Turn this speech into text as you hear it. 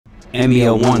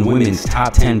NBL1 women's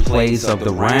top 10 plays of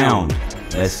the round.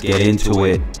 Let's get into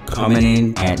it. Coming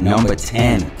in at number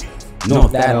 10,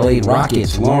 North Adelaide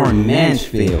Rockets, Lauren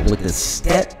Mansfield with the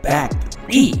step back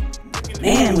three.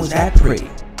 Man, was that pretty.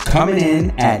 Coming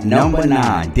in at number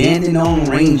 9, Dandenong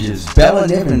Rangers, Bella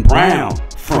Niven Brown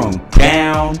from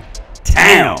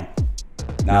downtown.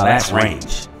 Now that's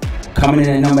range. Coming in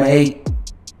at number 8,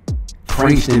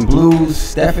 Frankston Blues,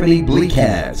 Stephanie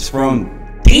Bleakaz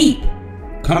from deep.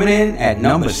 Coming in at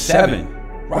number 7,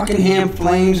 Rockingham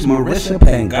Flames, Marissa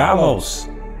Pangalos.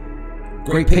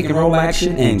 Great pick and roll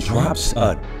action and drops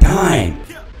a dime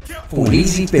for an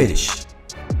easy finish.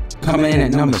 Coming in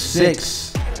at number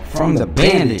 6, from the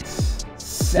Bandits,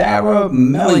 Sarah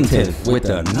Mellington with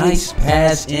a nice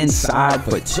pass inside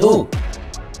for 2.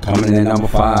 Coming in at number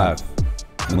 5,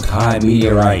 Mackay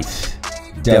Meteorites,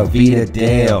 Delvita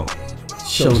Dale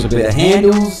shows a bit of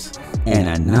handles and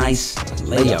a nice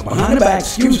layup behind the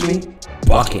back,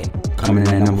 bucket. Coming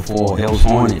in at number 4, Hills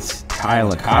Hornets,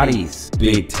 Tyler Cotty's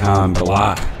big time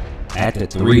block at the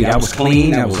 3. That was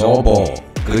clean, that was all ball.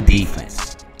 Good defense.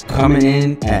 Coming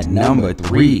in at number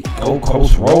 3, Gold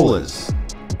Coast Rollers,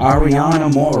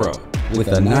 Ariana Mora with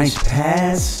a nice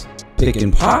pass, pick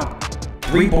and pop,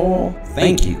 3 ball,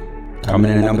 thank you. Coming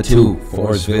in at number 2,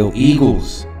 Forestville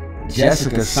Eagles,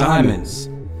 Jessica Simons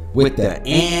with the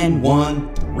and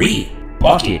 1-3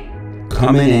 bucket.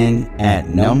 Coming in at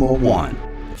number 1,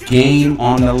 game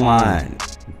on the line,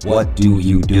 what do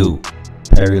you do?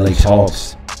 Perry Lakes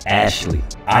Hawks, Ashley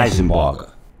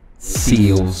Eisenbarger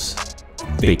seals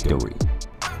victory.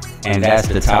 And that's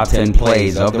the top 10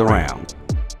 plays of the round.